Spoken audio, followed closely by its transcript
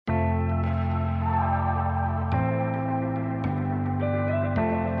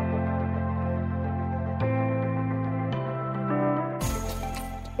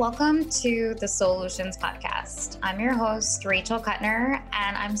Welcome to the Solutions Podcast. I'm your host, Rachel Kuttner,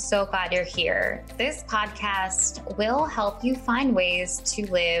 and I'm so glad you're here. This podcast will help you find ways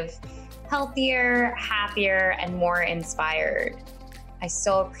to live healthier, happier, and more inspired. I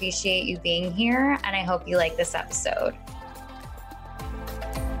so appreciate you being here, and I hope you like this episode.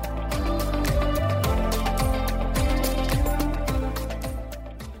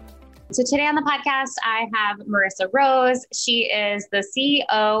 So today on the podcast, I have Marissa Rose. She is the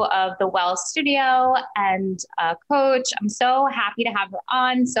CEO of the Well Studio and a coach. I'm so happy to have her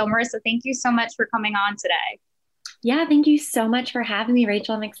on. So Marissa, thank you so much for coming on today. Yeah, thank you so much for having me,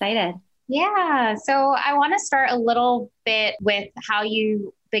 Rachel. I'm excited. Yeah. So I want to start a little bit with how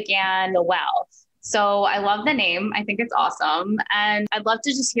you began the Well. So I love the name. I think it's awesome. And I'd love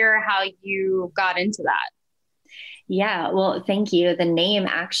to just hear how you got into that. Yeah, well, thank you. The name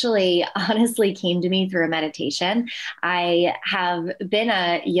actually honestly came to me through a meditation. I have been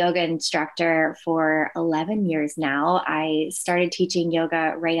a yoga instructor for 11 years now. I started teaching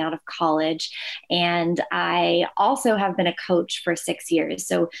yoga right out of college, and I also have been a coach for 6 years.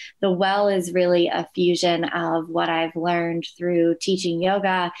 So the Well is really a fusion of what I've learned through teaching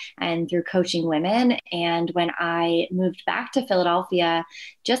yoga and through coaching women. And when I moved back to Philadelphia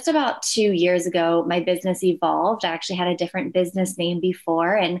just about 2 years ago, my business evolved. I actually had a different business name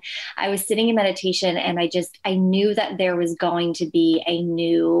before, and I was sitting in meditation, and I knew that there was going to be a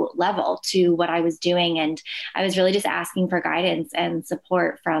new level to what I was doing. And I was really just asking for guidance and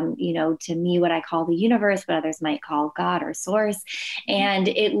support from, to me, what I call the universe, what others might call God or source. And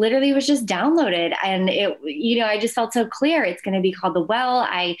it literally was just downloaded. And I just felt so clear. It's going to be called the Well.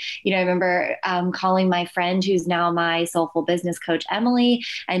 I remember calling my friend who's now my soulful business coach, Emily,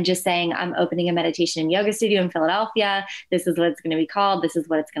 and just saying, I'm opening a meditation and yoga studio in Philadelphia. This is what it's going to be called. This is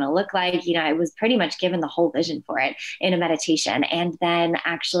what it's going to look like. I was pretty much given the whole vision for it in a meditation. And then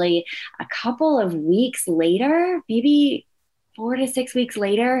actually a couple of weeks later, maybe 4 to 6 weeks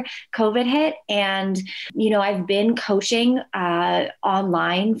later, COVID hit. And, I've been coaching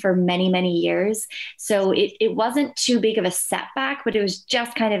online for many, many years. So it wasn't too big of a setback, but it was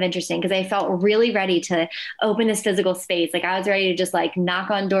just kind of interesting because I felt really ready to open this physical space. Like I was ready to just knock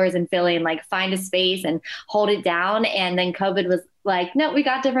on doors in Philly and find a space and hold it down. And then COVID was no, we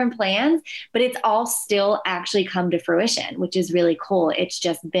got different plans, but it's all still actually come to fruition, which is really cool. It's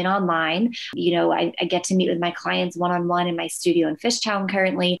just been online. I get to meet with my clients one-on-one in my studio in Fishtown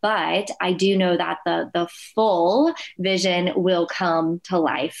currently, but I do know that the full vision will come to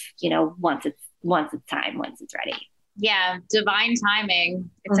life, once it's time, once it's ready. Yeah. Divine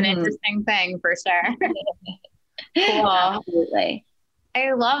timing. It's an interesting thing for sure. Cool. Absolutely.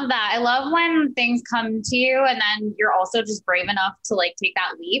 I love that. I love when things come to you and then you're also just brave enough to take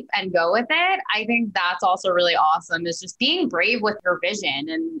that leap and go with it. I think that's also really awesome, is just being brave with your vision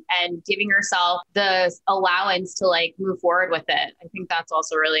and giving yourself the allowance to move forward with it. I think that's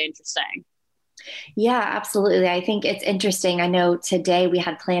also really interesting. Yeah, absolutely. I think it's interesting. I know today we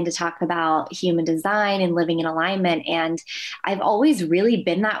had planned to talk about human design and living in alignment. And I've always really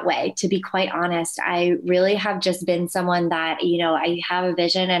been that way, to be quite honest. I really have just been someone that, I have a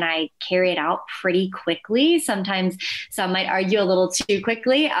vision and I carry it out pretty quickly. Sometimes some might argue a little too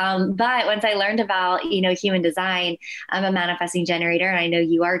quickly. But once I learned about, human design, I'm a manifesting generator, and I know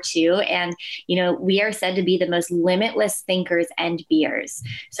you are too. And, we are said to be the most limitless thinkers and beers.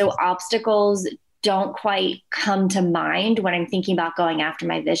 So obstacles don't quite come to mind when I'm thinking about going after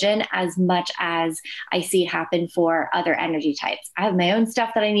my vision as much as I see it happen for other energy types. I have my own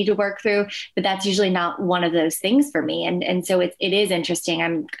stuff that I need to work through, but that's usually not one of those things for me. And so it is interesting.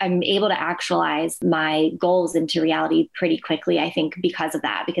 I'm able to actualize my goals into reality pretty quickly, I think, because of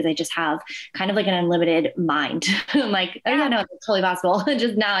that, because I just have kind of an unlimited mind. I'm oh yeah, no, it's totally possible. I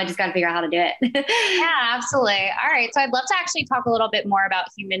just got to figure out how to do it. Yeah, absolutely. All right. So I'd love to actually talk a little bit more about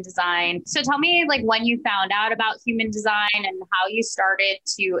human design. So tell me when you found out about human design and how you started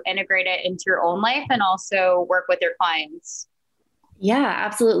to integrate it into your own life and also work with your clients. Yeah,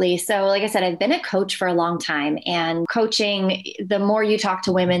 absolutely. So like I said, I've been a coach for a long time, and coaching, the more you talk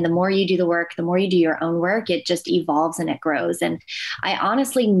to women, the more you do the work, the more you do your own work, it just evolves and it grows. And I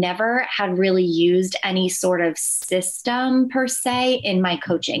honestly never had really used any sort of system per se in my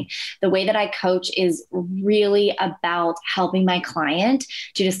coaching. The way that I coach is really about helping my client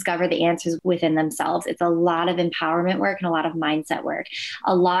to discover the answers within themselves. It's a lot of empowerment work and a lot of mindset work,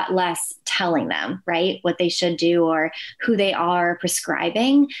 a lot less telling them, right, what they should do or who they are,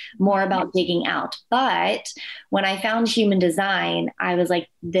 prescribing, more about digging out. But when I found human design, I was like,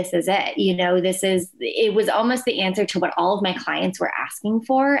 this is it. It was almost the answer to what all of my clients were asking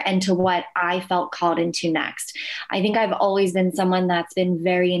for and to what I felt called into next. I think I've always been someone that's been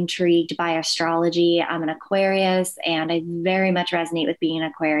very intrigued by astrology. I'm an Aquarius and I very much resonate with being an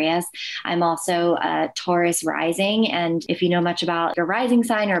Aquarius. I'm also a Taurus rising. And if you know much about your rising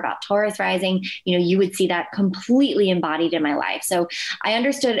sign or about Taurus rising, you would see that completely embodied in my life. So I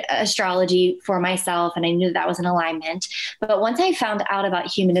understood astrology for myself and I knew that was an alignment. But once I found out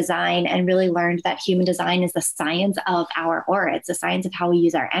about human design and really learned that human design is the science of our aura, it's the science of how we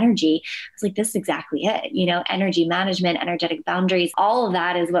use our energy, I was like, this is exactly it. Energy management, energetic boundaries, all of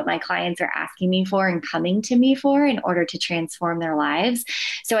that is what my clients are asking me for and coming to me for in order to transform their lives.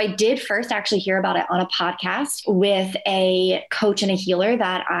 So I did first actually hear about it on a podcast with a coach and a healer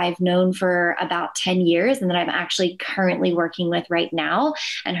that I've known for about 10 years and that I'm actually currently working with right now.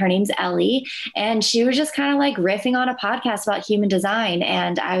 And her name's Ellie. And she was just kind of like riffing on a podcast about human design.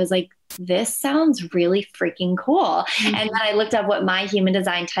 And I was like, this sounds really freaking cool. Mm-hmm. And then I looked up what my human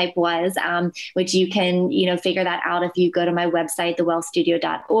design type was, which you can, figure that out if you go to my website,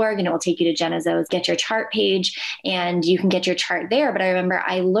 thewellstudio.org, and it will take you to Jenna Zo's Get Your Chart page and you can get your chart there. But I remember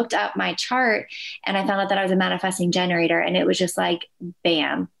I looked up my chart and I found out that I was a manifesting generator and it was just like,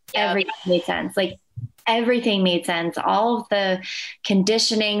 bam, everything made sense. Like everything made sense. All of the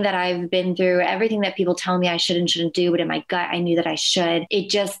conditioning that I've been through, everything that people tell me I should and shouldn't do, but in my gut, I knew that I should. It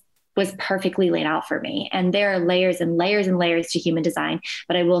just was perfectly laid out for me. And there are layers and layers and layers to human design.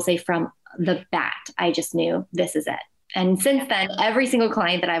 But I will say from the bat, I just knew this is it. And since then, every single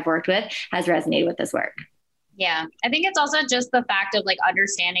client that I've worked with has resonated with this work. Yeah. I think it's also just the fact of like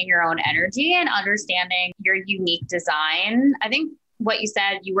understanding your own energy and understanding your unique design. I think what you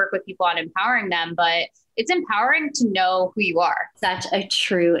said, you work with people on empowering them, but it's empowering to know who you are. Such a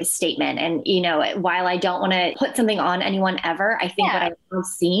true statement. And, while I don't want to put something on anyone ever, I think what I've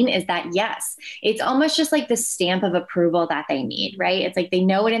seen is that, yes, it's almost just like the stamp of approval that they need, right? It's like they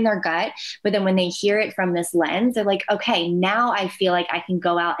know it in their gut, but then when they hear it from this lens, they're like, okay, now I feel like I can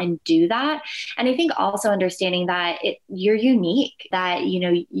go out and do that. And I think also understanding that you're unique, that,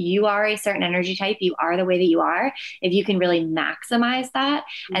 you are a certain energy type, you are the way that you are. If you can really maximize that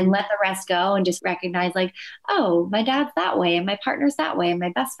and let the rest go and just recognize like, oh, my dad's that way and my partner's that way and my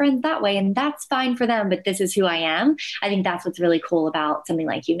best friend's that way. And that's fine for them, but this is who I am. I think that's what's really cool about something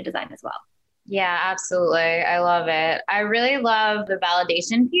like human design as well. Yeah, absolutely. I love it. I really love the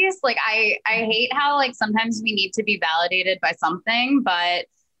validation piece. Like I hate how like sometimes we need to be validated by something, but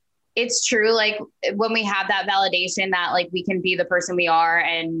it's true. Like when we have that validation that like we can be the person we are.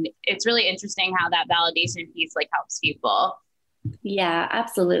 And it's really interesting how that validation piece like helps people. Yeah,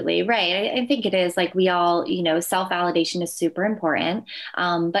 absolutely. Right. I think it is like we all, self-validation is super important.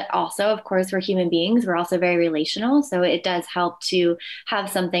 But also, of course, we're human beings. We're also very relational. So it does help to have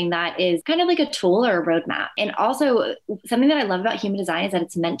something that is kind of like a tool or a roadmap. And also something that I love about human design is that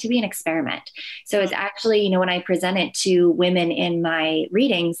it's meant to be an experiment. So it's actually, when I present it to women in my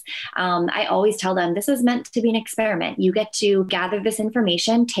readings, I always tell them this is meant to be an experiment. You get to gather this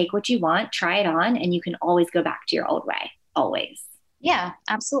information, take what you want, try it on, and you can always go back to your old way. Always. Yeah,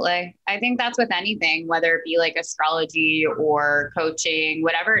 absolutely. I think that's with anything, whether it be like astrology or coaching,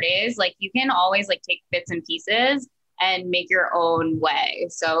 whatever it is, like you can always like take bits and pieces and make your own way.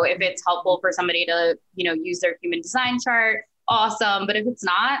 So if it's helpful for somebody to, use their human design chart, awesome. But if it's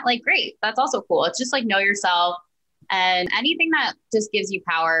not, like, great, that's also cool. It's just like know yourself, and anything that just gives you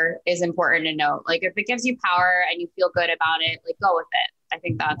power is important to note. Like if it gives you power and you feel good about it, like go with it. I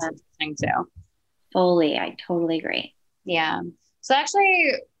think that's interesting too. Fully. I totally agree. Yeah. So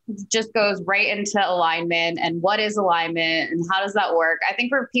actually just goes right into alignment and what is alignment and how does that work? I think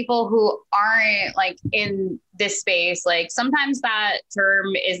for people who aren't like in this space, like sometimes that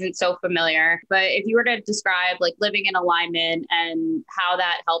term isn't so familiar, but if you were to describe like living in alignment and how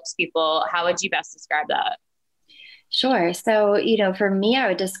that helps people, how would you best describe that? Sure. So, for me, I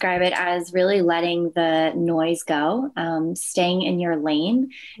would describe it as really letting the noise go, staying in your lane,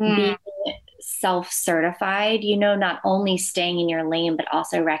 being self-certified, not only staying in your lane, but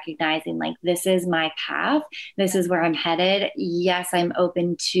also recognizing like, this is my path. This is where I'm headed. Yes, I'm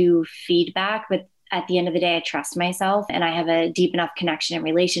open to feedback, but at the end of the day, I trust myself and I have a deep enough connection and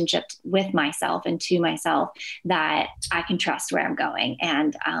relationship with myself and to myself that I can trust where I'm going.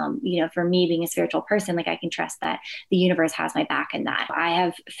 And, for me being a spiritual person, like I can trust that the universe has my back in that. I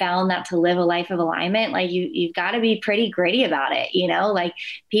have found that to live a life of alignment, like you've got to be pretty gritty about it. Like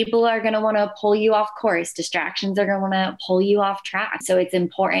people are going to want to pull you off course. Distractions are going to want to pull you off track. So it's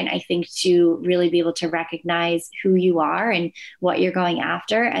important, I think, to really be able to recognize who you are and what you're going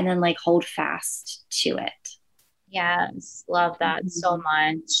after and then like hold fast to it. Yes. Love that so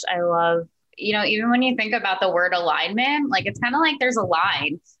much. I love, even when you think about the word alignment, like it's kind of like there's a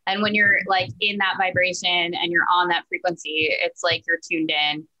line. And when you're like in that vibration and you're on that frequency, it's like you're tuned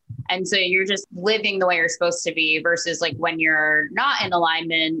in. And so you're just living the way you're supposed to be versus like when you're not in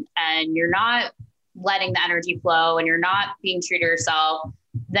alignment and you're not letting the energy flow and you're not being true to yourself,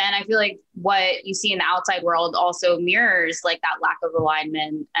 then I feel like what you see in the outside world also mirrors like that lack of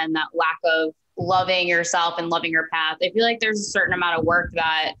alignment and that lack of loving yourself and loving your path. I feel like there's a certain amount of work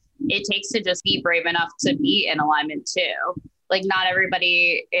that it takes to just be brave enough to be in alignment too. Like not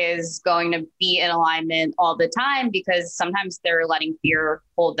everybody is going to be in alignment all the time because sometimes they're letting fear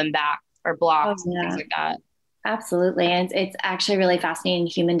hold them back or block things like that. Absolutely. And it's actually really fascinating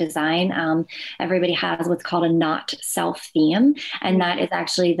human design. Everybody has what's called a not self theme. And that is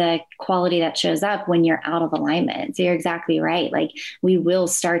actually the quality that shows up when you're out of alignment. So you're exactly right. Like we will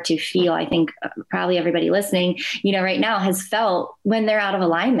start to feel, I think probably everybody listening, right now has felt when they're out of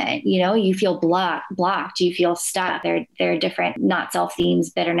alignment, you feel blocked, you feel stuck. There are different not self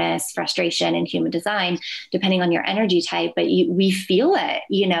themes, bitterness, frustration in human design, depending on your energy type, but we feel it,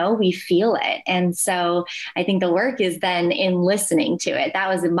 we feel it. And so I think the work is then in listening to it. That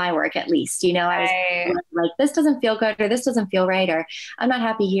was my work, at least, I was like, this doesn't feel good, or this doesn't feel right, or I'm not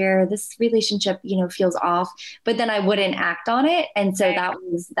happy here. This relationship, feels off, but then I wouldn't act on it. And so that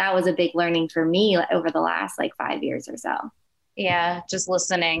was a big learning for me over the last like 5 years or so. Yeah. Just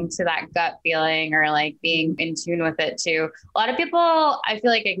listening to that gut feeling or like being in tune with it too. A lot of people, I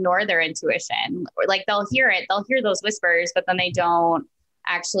feel like, ignore their intuition, or like they'll hear those whispers, but then they don't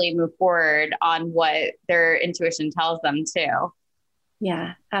actually move forward on what their intuition tells them too.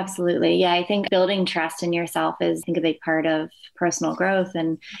 Yeah, absolutely. Yeah, I think building trust in yourself is, I think, a big part of personal growth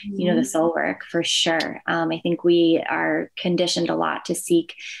and, the soul work for sure. I think we are conditioned a lot to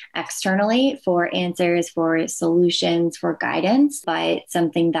seek externally for answers, for solutions, for guidance. But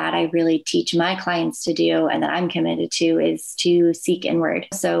something that I really teach my clients to do and that I'm committed to is to seek inward.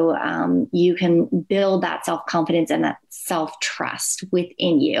 So you can build that self-confidence and that self-trust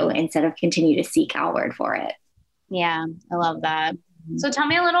within you instead of continue to seek outward for it. Yeah, I love that. So tell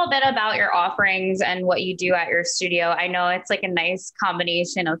me a little bit about your offerings and what you do at your studio. I know it's like a nice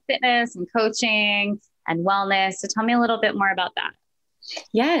combination of fitness and coaching and wellness. So tell me a little bit more about that.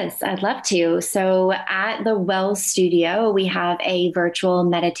 Yes, I'd love to. So at the Wells Studio, we have a virtual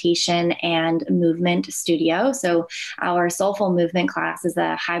meditation and movement studio. So our Soulful Movement class is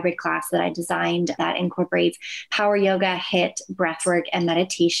a hybrid class that I designed that incorporates power yoga, HIIT, breathwork, and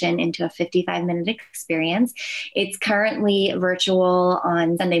meditation into a 55-minute experience. It's currently virtual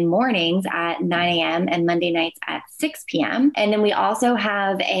on Sunday mornings at 9 a.m. and Monday nights at 6 p.m. And then we also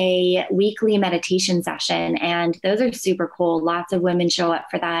have a weekly meditation session, and those are super cool. Lots of women show up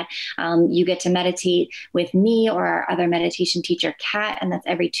for that. You get to meditate with me or our other meditation teacher, Kat, and that's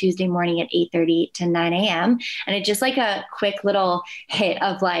every Tuesday morning at 8:30 to 9 a.m. And it's just like a quick little hit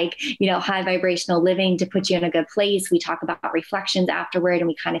of like, high vibrational living to put you in a good place. We talk about reflections afterward, and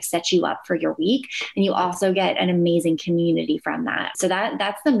we kind of set you up for your week. And you also get an amazing community from that. So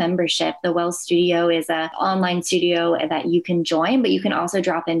that's the membership. The Wells Studio is an online studio that you can join, but you can also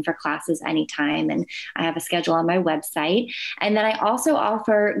drop in for classes anytime. And I have a schedule on my website. And then I also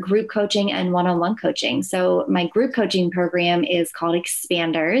offer group coaching and one-on-one coaching. So my group coaching program is called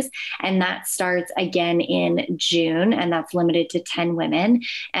Expanders, and that starts again in June, and that's limited to 10 women.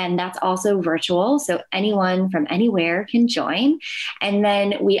 And that's also virtual. So anyone from anywhere can join. And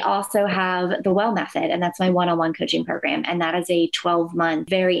then we also have the Well Method, and that's my one-on-one coaching program. And that is a 12-month,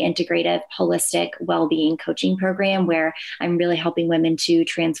 very integrative, holistic well-being coaching program where I'm really helping women to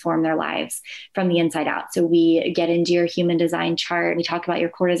transform their lives from the inside out. So we get into your human design chart. We talk about your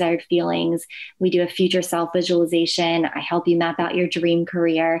core desired feelings. We do a future self visualization. I help you map out your dream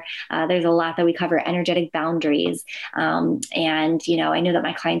career. There's a lot that we cover, energetic boundaries. And, I know that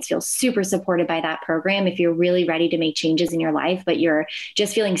my clients feel super supported by that program. If you're really ready to make changes in your life, but you're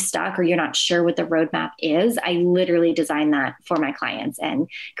just feeling stuck or you're not sure what the roadmap is, I literally design that for my clients and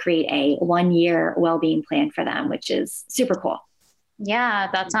create a 1-year well-being plan for them, which is super cool. Yeah,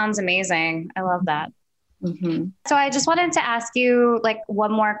 that sounds amazing. I love that. Mm-hmm. So I just wanted to ask you like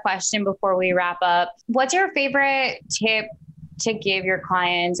one more question before we wrap up. What's your favorite tip to give your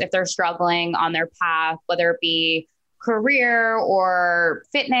clients if they're struggling on their path, whether it be career or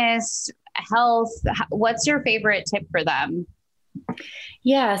fitness, health? What's your favorite tip for them?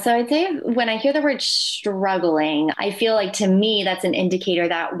 Yeah. So I'd say when I hear the word struggling, I feel like to me, that's an indicator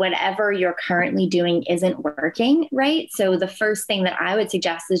that whatever you're currently doing isn't working, right? So the first thing that I would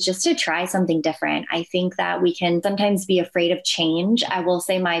suggest is just to try something different. I think that we can sometimes be afraid of change. I will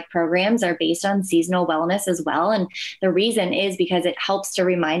say my programs are based on seasonal wellness as well. And the reason is because it helps to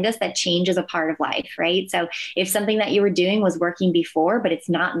remind us that change is a part of life, right? So if something that you were doing was working before, but it's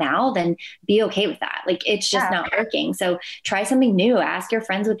not now, then be okay with that. Like it's just not working. So try something new. Ask your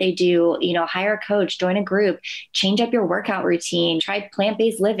friends what they do, hire a coach, join a group, change up your workout routine, try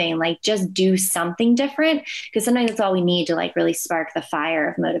plant-based living, like just do something different. Because sometimes that's all we need to like really spark the fire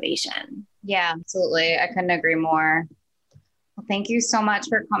of motivation. Yeah, absolutely. I couldn't agree more. Well, thank you so much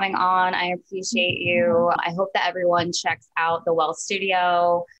for coming on. I appreciate you. I hope that everyone checks out the Well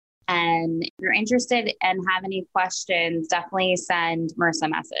Studio. And if you're interested and have any questions, definitely send Marissa a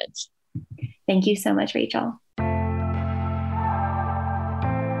message. Thank you so much, Rachel.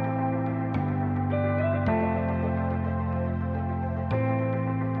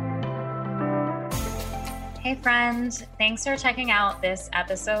 Hey friend, thanks for checking out this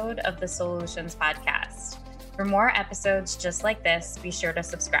episode of the Solutions Podcast. For more episodes just like this, be sure to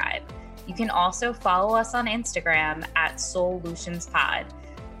subscribe. You can also follow us on Instagram at SolutionspOd.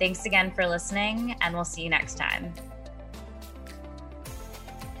 Thanks again for listening, and we'll see you next time.